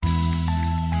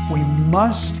We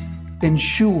must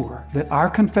ensure that our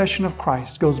confession of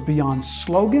Christ goes beyond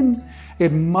slogan.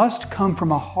 It must come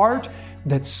from a heart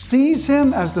that sees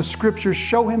Him as the Scriptures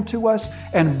show Him to us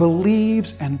and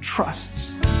believes and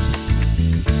trusts.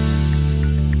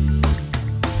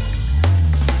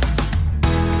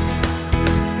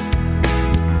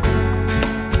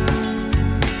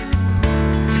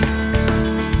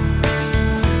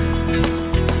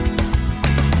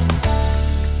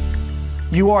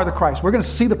 You are the Christ. We're going to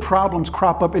see the problems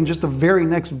crop up in just the very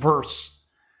next verse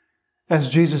as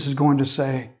Jesus is going to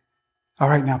say, all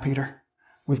right now, Peter,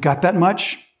 we've got that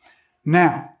much.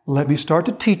 Now, let me start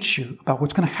to teach you about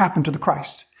what's going to happen to the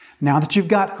Christ. Now that you've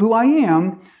got who I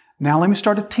am, now let me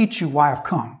start to teach you why I've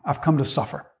come. I've come to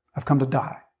suffer. I've come to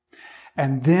die.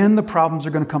 And then the problems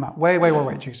are going to come out.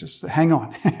 Wait, Jesus. Hang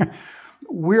on.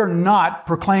 We're not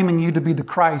proclaiming you to be the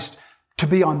Christ to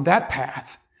be on that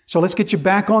path. So let's get you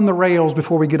back on the rails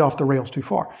before we get off the rails too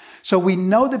far. So we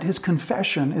know that his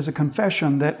confession is a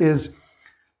confession that is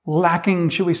lacking,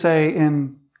 should we say,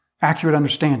 in accurate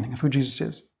understanding of who Jesus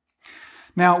is.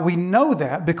 Now, we know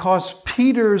that because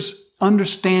Peter's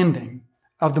understanding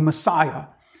of the Messiah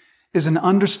is an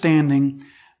understanding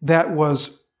that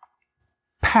was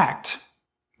packed,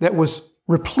 that was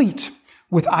replete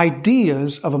with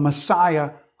ideas of a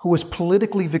Messiah who was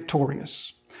politically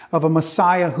victorious, of a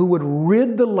Messiah who would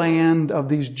rid the land of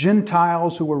these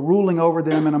Gentiles who were ruling over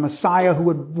them, and a Messiah who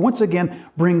would once again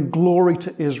bring glory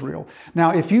to Israel.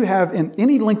 Now, if you have in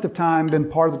any length of time been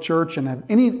part of the church and have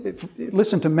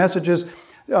listened to messages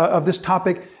of this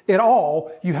topic at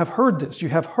all, you have heard this. You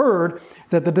have heard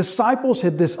that the disciples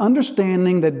had this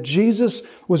understanding that Jesus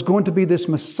was going to be this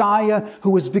Messiah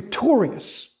who was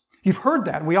victorious. You've heard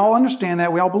that. We all understand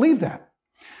that. We all believe that.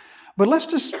 But let's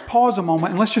just pause a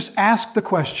moment and let's just ask the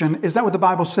question, is that what the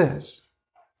Bible says?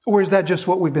 Or is that just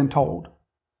what we've been told?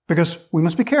 Because we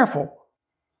must be careful.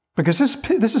 Because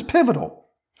this is pivotal.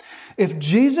 If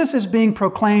Jesus is being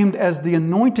proclaimed as the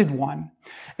anointed one,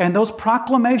 and those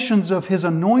proclamations of his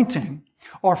anointing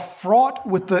are fraught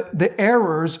with the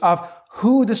errors of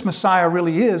who this Messiah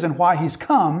really is and why he's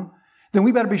come, then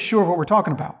we better be sure of what we're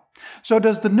talking about. So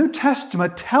does the New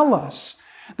Testament tell us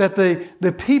that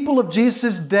the people of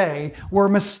Jesus' day were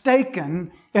mistaken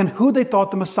in who they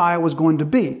thought the Messiah was going to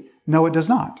be? No, it does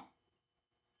not.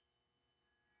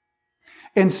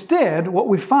 Instead, what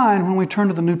we find when we turn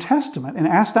to the New Testament and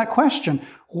ask that question,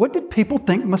 what did people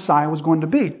think Messiah was going to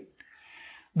be?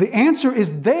 The answer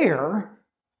is there,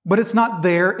 but it's not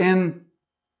there in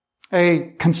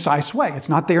a concise way. It's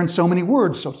not there in so many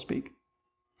words, so to speak.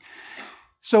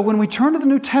 So when we turn to the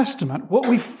New Testament, what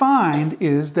we find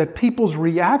is that people's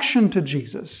reaction to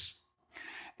Jesus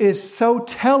is so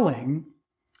telling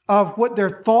of what their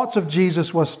thoughts of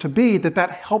Jesus was to be that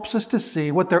helps us to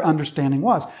see what their understanding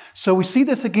was. So we see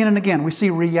this again and again. We see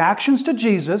reactions to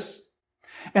Jesus,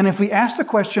 and if we ask the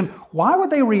question, why would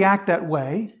they react that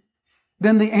way?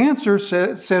 Then the answer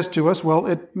says to us, well,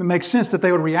 it makes sense that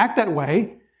they would react that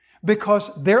way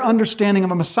because their understanding of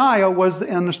a Messiah was the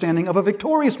understanding of a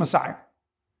victorious Messiah.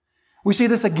 We see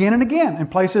this again and again in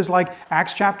places like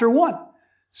Acts chapter 1.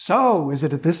 So, is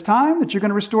it at this time that you're going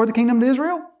to restore the kingdom to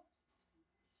Israel?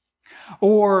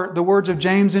 Or the words of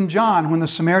James and John when the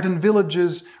Samaritan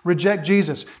villages reject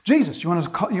Jesus. Jesus, you want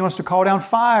us to call down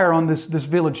fire on this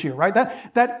village here, right?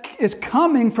 That is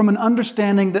coming from an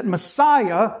understanding that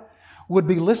Messiah would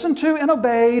be listened to and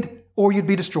obeyed, or you'd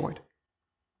be destroyed.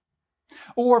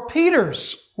 Or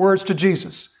Peter's words to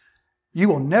Jesus, you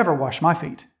will never wash my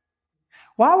feet.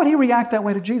 Why would he react that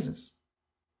way to Jesus?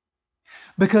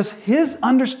 Because his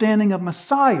understanding of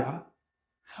Messiah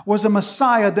was a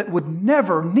Messiah that would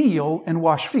never kneel and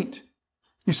wash feet.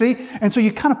 You see? And so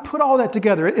you kind of put all that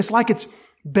together. It's like it's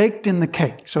baked in the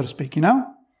cake, so to speak, you know?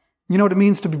 You know what it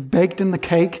means to be baked in the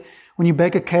cake? When you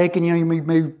bake a cake and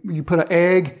you put an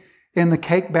egg in the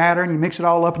cake batter and you mix it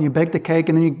all up and you bake the cake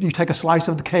and then you take a slice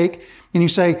of the cake and you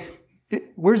say,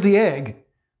 where's the egg?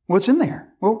 What's in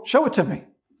there? Well, show it to me.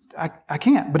 I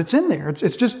can't, but it's in there.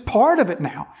 It's just part of it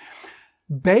now.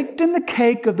 Baked in the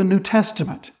cake of the New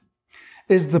Testament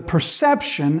is the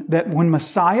perception that when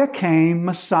Messiah came,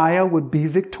 Messiah would be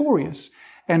victorious.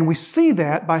 And we see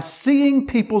that by seeing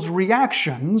people's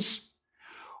reactions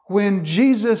when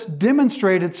Jesus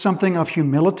demonstrated something of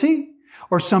humility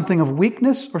or something of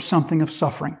weakness or something of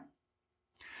suffering.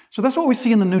 So that's what we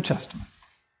see in the New Testament.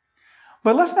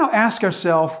 But let's now ask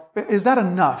ourselves, is that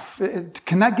enough?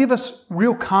 Can that give us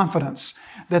real confidence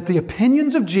that the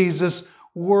opinions of Jesus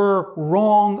were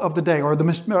wrong of the day, or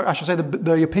I should say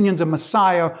the opinions of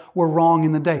Messiah were wrong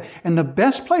in the day? And the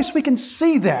best place we can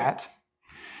see that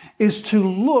is to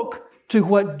look to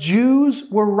what Jews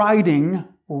were writing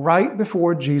right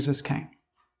before Jesus came.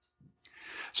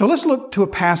 So let's look to a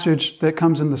passage that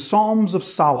comes in the Psalms of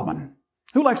Solomon.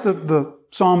 Who likes the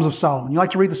Psalms of Solomon? You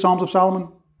like to read the Psalms of Solomon?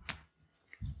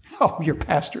 Oh, your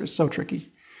pastor is so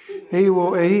tricky.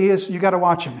 You got to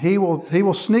watch him. He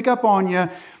will sneak up on you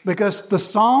because the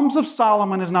Psalms of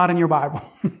Solomon is not in your Bible.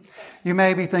 You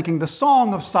may be thinking the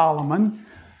Song of Solomon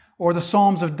or the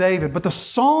Psalms of David, but the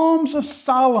Psalms of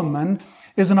Solomon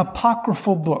is an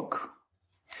apocryphal book.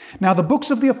 Now, the books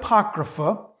of the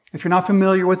Apocrypha, if you're not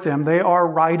familiar with them, they are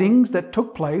writings that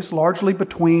took place largely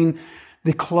between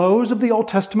the close of the Old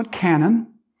Testament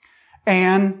canon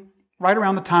and right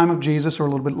around the time of Jesus or a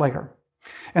little bit later.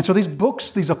 And so these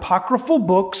books, these apocryphal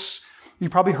books, you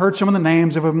probably heard some of the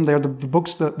names of them. They're the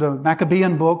books, the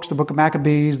Maccabean books, the book of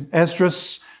Maccabees,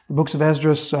 Esdras, the books of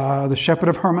Esdras, the Shepherd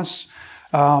of Hermas,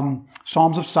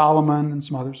 Psalms of Solomon, and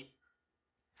some others.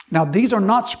 Now, these are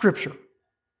not Scripture.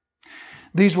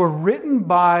 These were written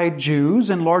by Jews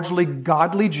and largely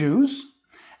godly Jews,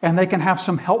 and they can have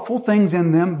some helpful things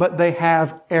in them, but they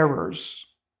have errors.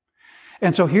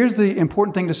 And so here's the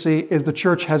important thing to see is the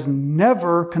church has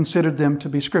never considered them to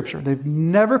be Scripture. They've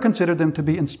never considered them to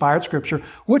be inspired Scripture,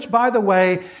 which, by the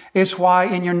way, is why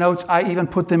in your notes I even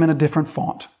put them in a different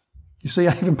font. You see,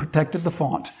 I even protected the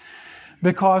font.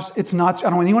 Because it's not, I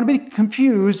don't want anyone to be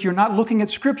confused. You're not looking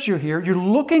at Scripture here. You're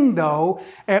looking, though,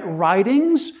 at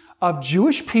writings of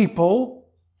Jewish people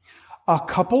a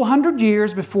couple hundred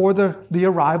years before the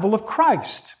arrival of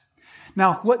Christ.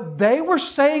 Now, what they were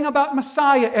saying about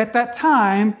Messiah at that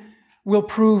time will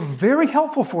prove very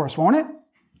helpful for us, won't it?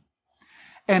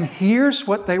 And here's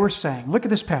what they were saying. Look at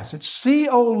this passage. See,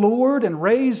 O Lord, and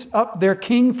raise up their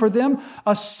king for them,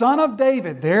 a son of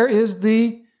David. There is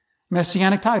the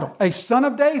messianic title. A son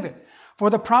of David. For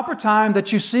the proper time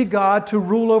that you see God to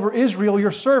rule over Israel,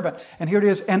 your servant. And here it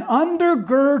is. And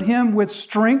undergird him with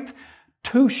strength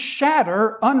to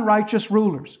shatter unrighteous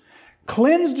rulers.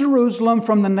 Cleanse Jerusalem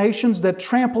from the nations that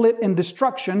trample it in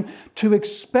destruction, to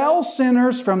expel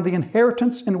sinners from the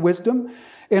inheritance in wisdom,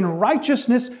 in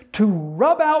righteousness, to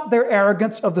rub out their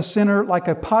arrogance of the sinner like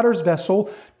a potter's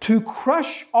vessel, to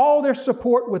crush all their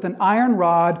support with an iron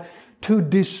rod, to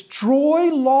destroy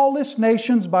lawless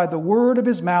nations by the word of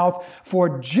his mouth,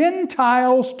 for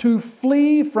Gentiles to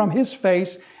flee from his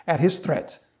face at his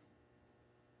threat.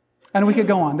 And we could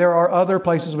go on. There are other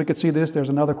places we could see this. There's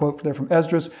another quote there from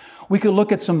Esdras. We could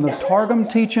look at some of the Targum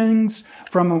teachings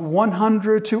from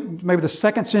 100 to maybe the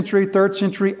 2nd century, 3rd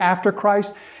century after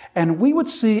Christ. And we would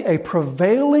see a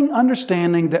prevailing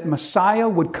understanding that Messiah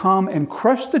would come and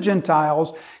crush the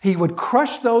Gentiles. He would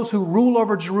crush those who rule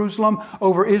over Jerusalem,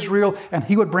 over Israel, and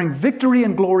he would bring victory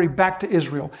and glory back to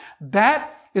Israel. That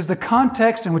is the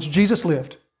context in which Jesus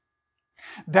lived.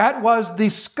 That was the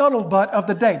scuttlebutt of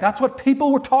the day. That's what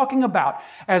people were talking about.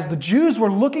 As the Jews were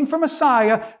looking for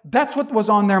Messiah, that's what was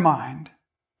on their mind.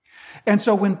 And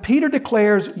so when Peter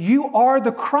declares, you are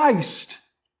the Christ,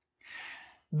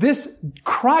 this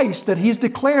Christ that he's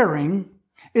declaring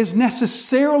is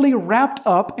necessarily wrapped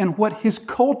up in what his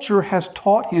culture has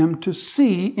taught him to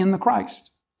see in the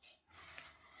Christ.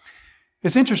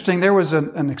 It's interesting, there was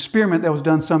an experiment that was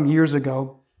done some years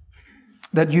ago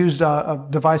that used a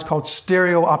device called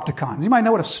stereopticon. You might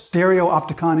know what a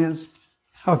stereopticon is?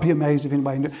 I would be amazed if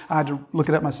anybody knew. I had to look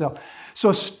it up myself. So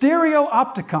a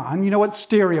stereopticon, you know what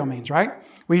stereo means, right?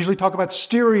 We usually talk about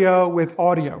stereo with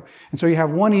audio. And so you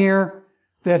have one ear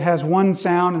that has one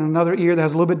sound and another ear that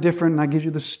has a little bit different, and that gives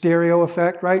you the stereo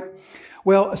effect, right?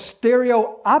 Well, a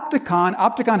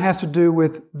stereopticon has to do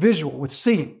with visual, with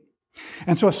seeing.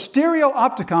 And so a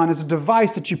stereopticon is a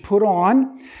device that you put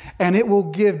on, and it will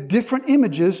give different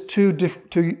images to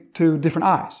different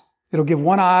eyes. It'll give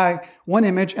one eye one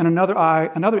image and another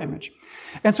eye another image.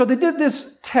 And so they did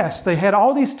this test. They had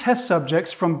all these test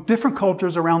subjects from different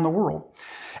cultures around the world.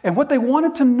 And what they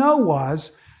wanted to know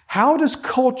was, how does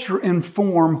culture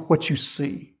inform what you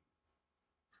see?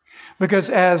 Because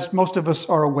as most of us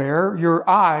are aware, your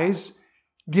eyes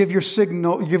give your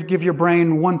signal, give your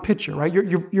brain one picture, right?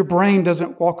 Your brain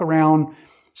doesn't walk around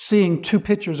seeing two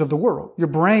pictures of the world. Your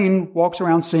brain walks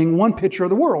around seeing one picture of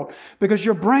the world because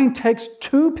your brain takes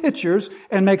two pictures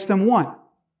and makes them one.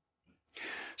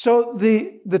 So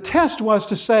the test was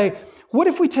to say, what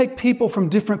if we take people from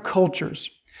different cultures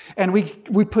and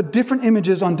we put different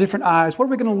images on different eyes? What are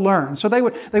we going to learn? So they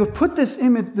would put this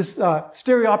image, this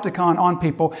stereopticon on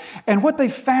people, and what they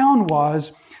found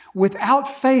was, without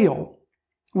fail,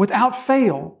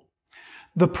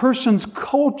 the person's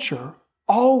culture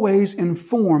always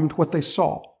informed what they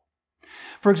saw.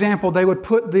 For example, they would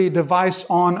put the device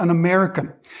on an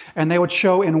American, and they would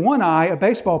show in one eye a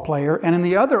baseball player and in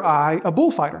the other eye a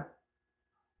bullfighter.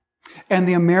 And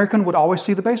the American would always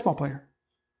see the baseball player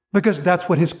because that's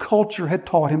what his culture had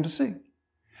taught him to see.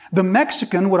 The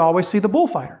Mexican would always see the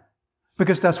bullfighter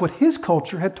because that's what his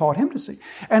culture had taught him to see.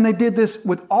 And they did this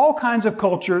with all kinds of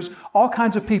cultures, all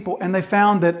kinds of people, and they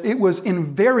found that it was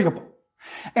invariable.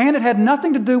 And it had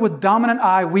nothing to do with dominant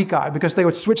eye, weak eye, because they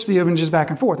would switch the images back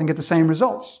and forth and get the same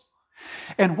results.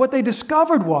 And what they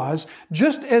discovered was,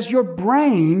 just as your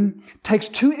brain takes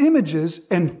two images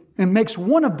and makes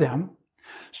one of them,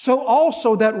 so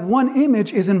also that one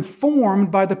image is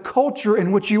informed by the culture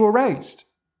in which you were raised.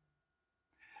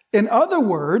 In other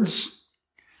words,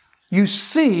 you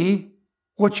see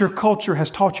what your culture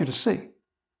has taught you to see.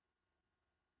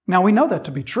 Now, we know that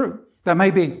to be true. That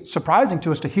may be surprising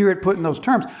to us to hear it put in those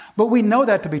terms, but we know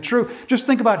that to be true. Just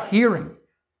think about hearing.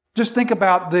 Just think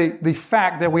about the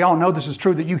fact that we all know this is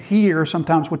true, that you hear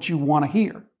sometimes what you want to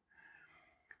hear.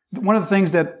 One of the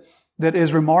things that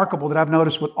is remarkable that I've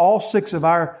noticed with all 6 of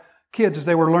our kids as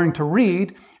they were learning to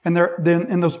read, and they're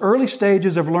in those early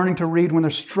stages of learning to read when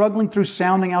they're struggling through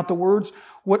sounding out the words,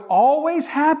 what always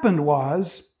happened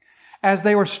was, as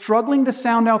they were struggling to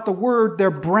sound out the word,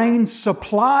 their brains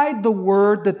supplied the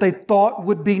word that they thought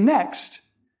would be next.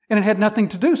 And it had nothing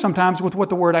to do sometimes with what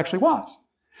the word actually was,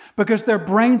 because their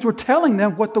brains were telling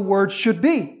them what the word should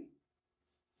be.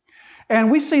 And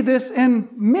we see this in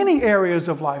many areas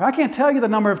of life. I can't tell you the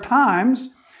number of times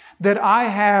that I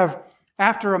have,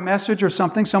 after a message or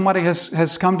something, somebody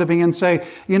has come to me and say,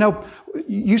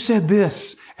 you said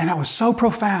this, and that was so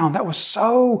profound, that was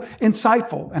so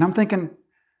insightful. And I'm thinking,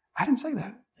 I didn't say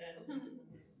that.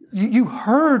 You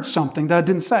heard something that I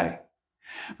didn't say.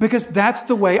 Because that's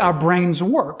the way our brains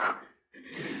work.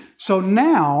 So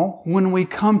now, when we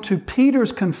come to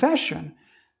Peter's confession,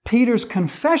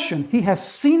 he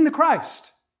has seen the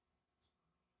Christ.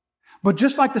 But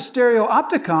just like the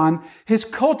stereopticon, his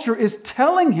culture is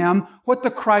telling him what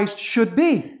the Christ should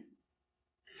be.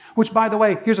 Which, by the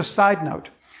way, here's a side note.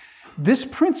 This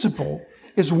principle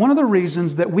is one of the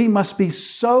reasons that we must be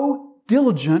so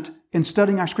diligent in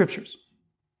studying our scriptures.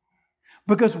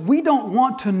 Because we don't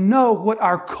want to know what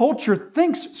our culture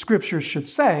thinks scriptures should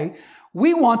say.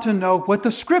 We want to know what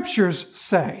the scriptures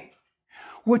say.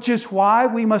 Which is why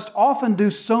we must often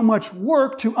do so much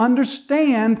work to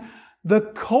understand the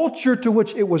culture to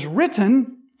which it was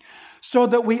written, so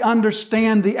that we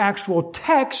understand the actual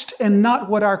text and not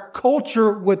what our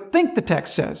culture would think the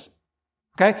text says.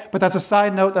 Okay? But that's a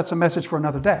side note. That's a message for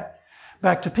another day.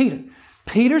 Back to Peter.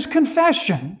 Peter's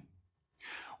confession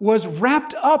was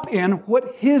wrapped up in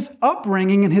what his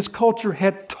upbringing and his culture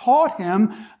had taught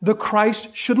him the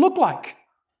Christ should look like.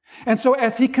 And so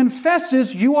as he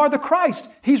confesses, you are the Christ,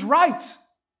 he's right.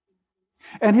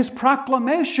 And his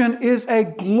proclamation is a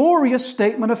glorious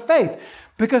statement of faith.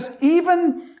 Because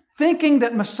even thinking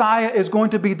that Messiah is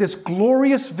going to be this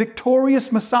glorious,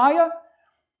 victorious Messiah,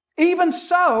 even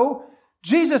so,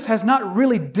 Jesus has not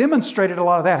really demonstrated a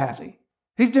lot of that, has he?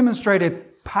 He's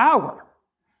demonstrated power.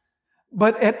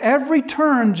 But at every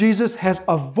turn, Jesus has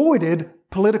avoided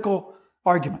political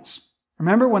arguments.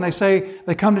 Remember when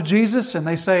they come to Jesus and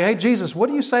they say, hey, Jesus, what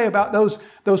do you say about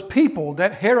those people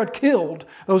that Herod killed,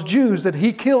 those Jews that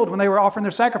he killed when they were offering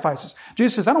their sacrifices?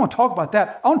 Jesus says, I don't want to talk about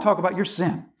that. I want to talk about your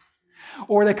sin.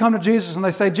 Or they come to Jesus and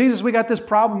they say, Jesus, we got this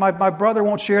problem. My brother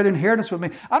won't share the inheritance with me.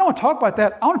 I don't want to talk about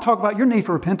that. I want to talk about your need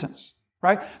for repentance.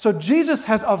 Right? So Jesus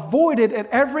has avoided at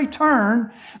every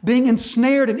turn being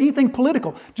ensnared in anything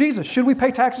political. Jesus, should we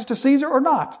pay taxes to Caesar or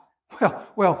not?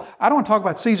 Well, I don't want to talk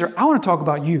about Caesar. I want to talk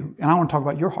about you, and I want to talk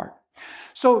about your heart.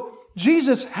 So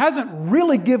Jesus hasn't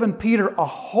really given Peter a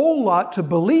whole lot to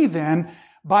believe in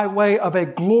by way of a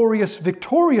glorious,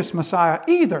 victorious Messiah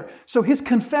either. So his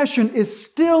confession is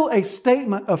still a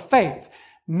statement of faith.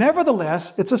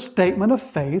 Nevertheless, it's a statement of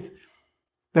faith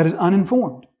that is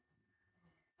uninformed.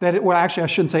 I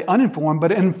shouldn't say uninformed,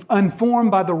 but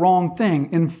informed by the wrong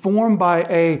thing, informed by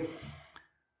a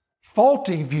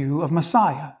faulty view of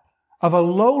Messiah, of a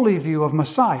lowly view of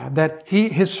Messiah, that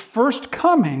his first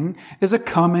coming is a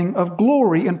coming of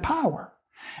glory and power.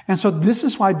 And so this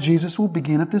is why Jesus will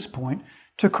begin at this point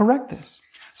to correct this.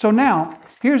 So now,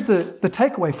 here's the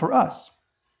takeaway for us.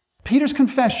 Peter's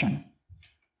confession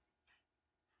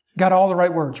got all the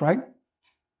right words, right?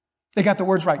 They got the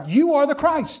words right. You are the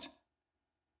Christ.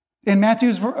 In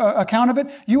Matthew's account of it,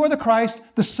 you are the Christ,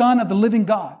 the Son of the living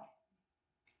God.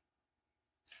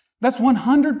 That's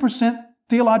 100%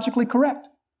 theologically correct.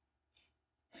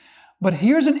 But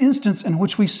here's an instance in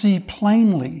which we see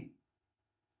plainly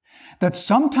that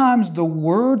sometimes the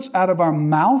words out of our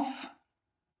mouth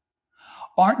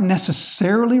aren't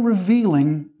necessarily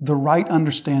revealing the right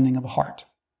understanding of a heart.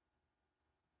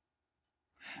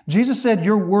 Jesus said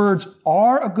your words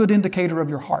are a good indicator of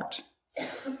your heart.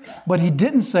 But He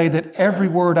didn't say that every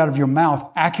word out of your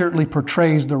mouth accurately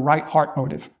portrays the right heart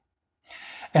motive.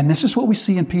 And this is what we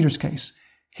see in Peter's case.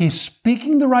 He's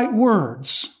speaking the right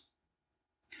words,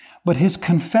 but his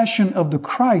confession of the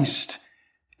Christ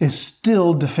is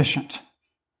still deficient.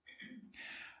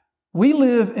 We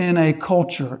live in a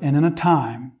culture and in a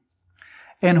time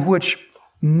in which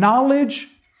knowledge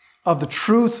of the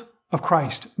truth of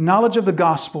Christ, knowledge of the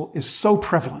gospel is so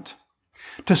prevalent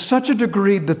to such a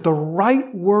degree that the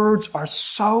right words are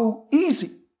so easy.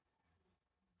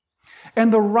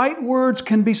 And the right words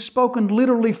can be spoken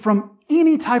literally from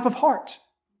any type of heart.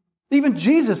 Even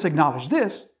Jesus acknowledged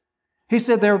this. He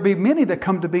said there will be many that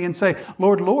come to me and say,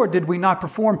 Lord, Lord, did we not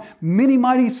perform many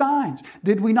mighty signs?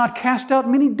 Did we not cast out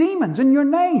many demons in your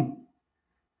name?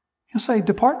 He'll say,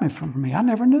 depart from me, I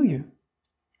never knew you.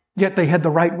 Yet they had the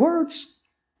right words.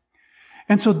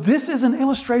 And so this is an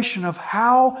illustration of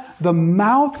how the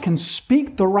mouth can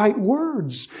speak the right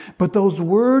words, but those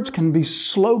words can be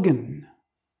slogan.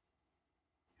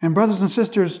 And brothers and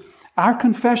sisters, our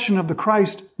confession of the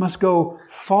Christ must go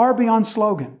far beyond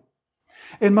slogan.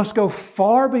 It must go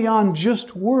far beyond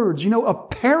just words. You know, a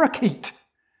parakeet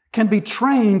can be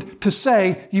trained to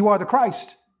say, you are the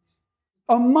Christ.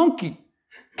 A monkey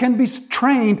can be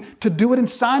trained to do it in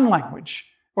sign language,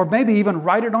 or maybe even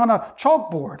write it on a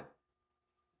chalkboard.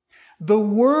 The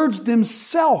words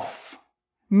themselves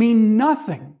mean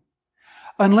nothing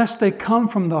unless they come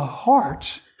from the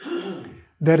heart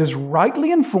that is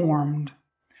rightly informed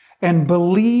and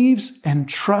believes and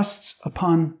trusts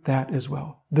upon that as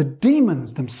well. The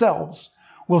demons themselves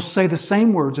will say the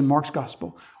same words in Mark's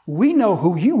gospel. We know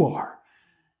who you are.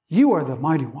 You are the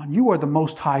mighty one. You are the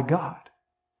most high God.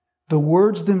 The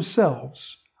words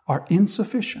themselves are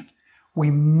insufficient. We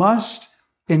must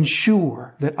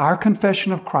ensure that our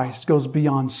confession of Christ goes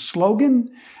beyond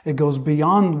slogan. It goes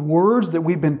beyond words that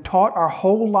we've been taught our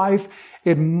whole life.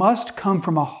 It must come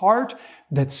from a heart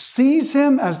that sees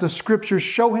Him as the Scriptures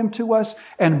show Him to us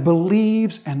and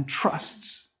believes and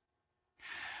trusts.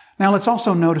 Now let's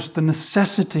also notice the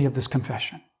necessity of this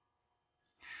confession.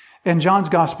 In John's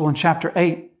Gospel in chapter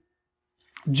 8,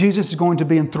 Jesus is going to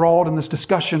be enthralled in this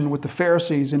discussion with the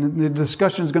Pharisees, and the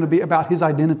discussion is going to be about His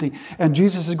identity. And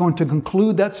Jesus is going to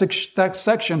conclude that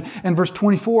section in verse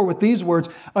 24 with these words,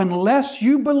 unless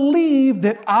you believe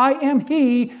that I am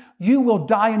He, you will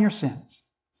die in your sins.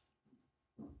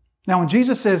 Now, when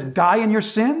Jesus says die in your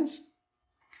sins,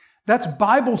 that's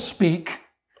Bible speak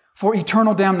for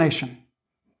eternal damnation.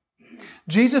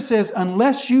 Jesus says,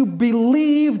 unless you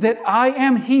believe that I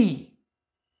am He,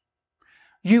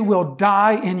 you will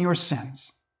die in your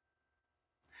sins.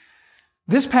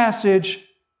 This passage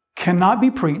cannot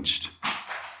be preached,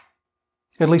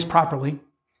 at least properly,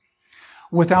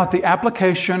 without the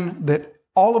application that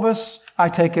all of us, I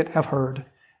take it, have heard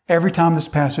every time this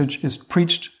passage is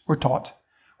preached or taught,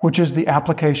 which is the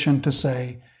application to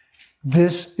say,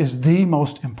 this is the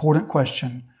most important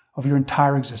question of your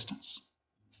entire existence.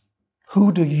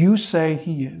 Who do you say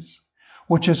He is?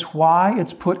 Which is why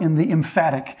it's put in the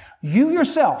emphatic. You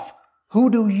yourself, who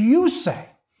do you say?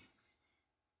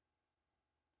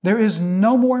 There is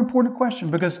no more important question,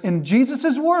 because in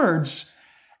Jesus' words,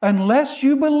 unless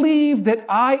you believe that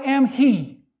I am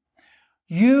He,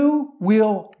 you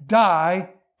will die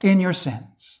in your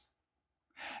sins.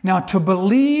 Now, to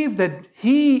believe that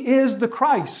He is the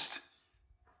Christ,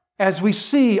 as we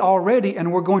see already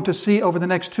and we're going to see over the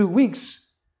next 2 weeks,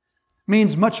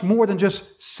 means much more than just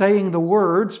saying the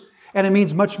words, and it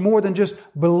means much more than just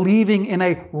believing in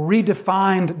a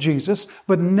redefined Jesus.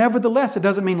 But nevertheless, it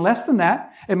doesn't mean less than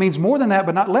that. It means more than that,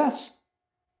 but not less.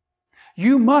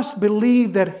 You must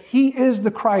believe that He is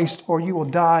the Christ, or you will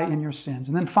die in your sins.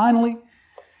 And then finally,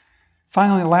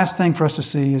 the last thing for us to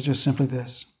see is just simply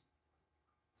this.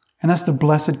 And that's the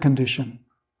blessed condition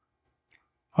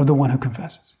of the one who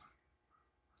confesses.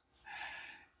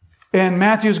 In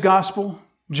Matthew's gospel,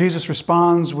 Jesus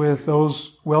responds with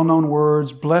those well-known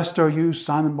words, blessed are you,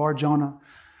 Simon Bar-Jonah,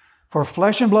 for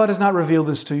flesh and blood has not revealed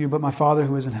this to you, but my Father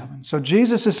who is in heaven. So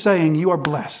Jesus is saying, you are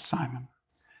blessed, Simon.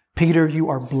 Peter, you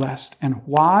are blessed. And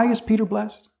why is Peter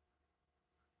blessed?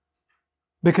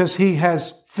 Because he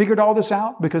has figured all this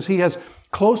out? Because he has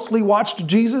closely watched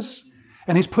Jesus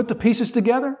and he's put the pieces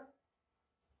together?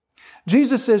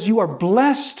 Jesus says you are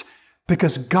blessed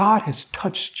because God has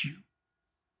touched you.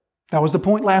 That was the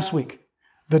point last week.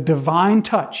 The divine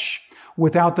touch.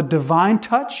 Without the divine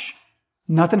touch,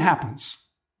 nothing happens.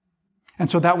 And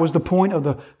so that was the point of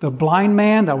the blind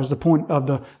man. That was the point of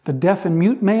the deaf and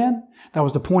mute man. That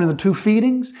was the point of the 2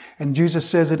 feedings. And Jesus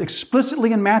says it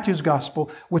explicitly in Matthew's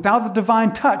gospel. Without the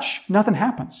divine touch, nothing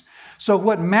happens. So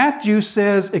what Matthew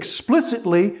says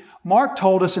explicitly, Mark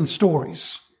told us in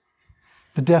stories.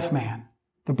 The deaf man,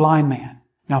 the blind man.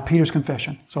 Now Peter's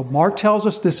confession. So Mark tells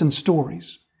us this in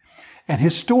stories. And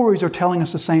his stories are telling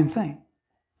us the same thing.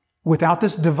 Without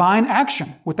this divine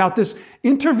action, without this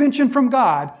intervention from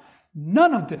God,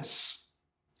 none of this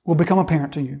will become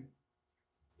apparent to you.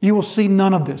 You will see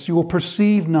none of this. You will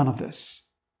perceive none of this.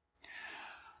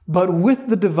 But with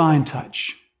the divine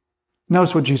touch,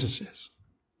 notice what Jesus says.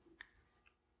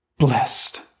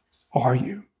 Blessed are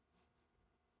you.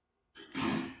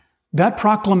 That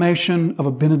proclamation of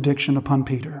a benediction upon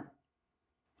Peter,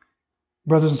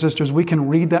 brothers and sisters, we can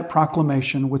read that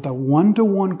proclamation with a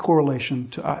 1-to-1 correlation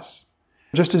to us.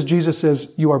 Just as Jesus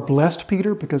says, you are blessed,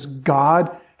 Peter, because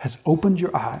God has opened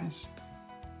your eyes.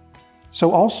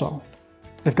 So also,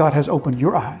 if God has opened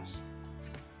your eyes,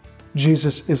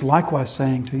 Jesus is likewise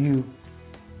saying to you,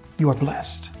 you are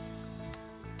blessed.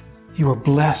 You are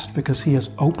blessed because He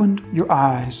has opened your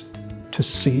eyes to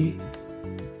see.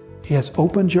 He has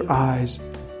opened your eyes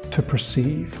to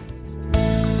perceive.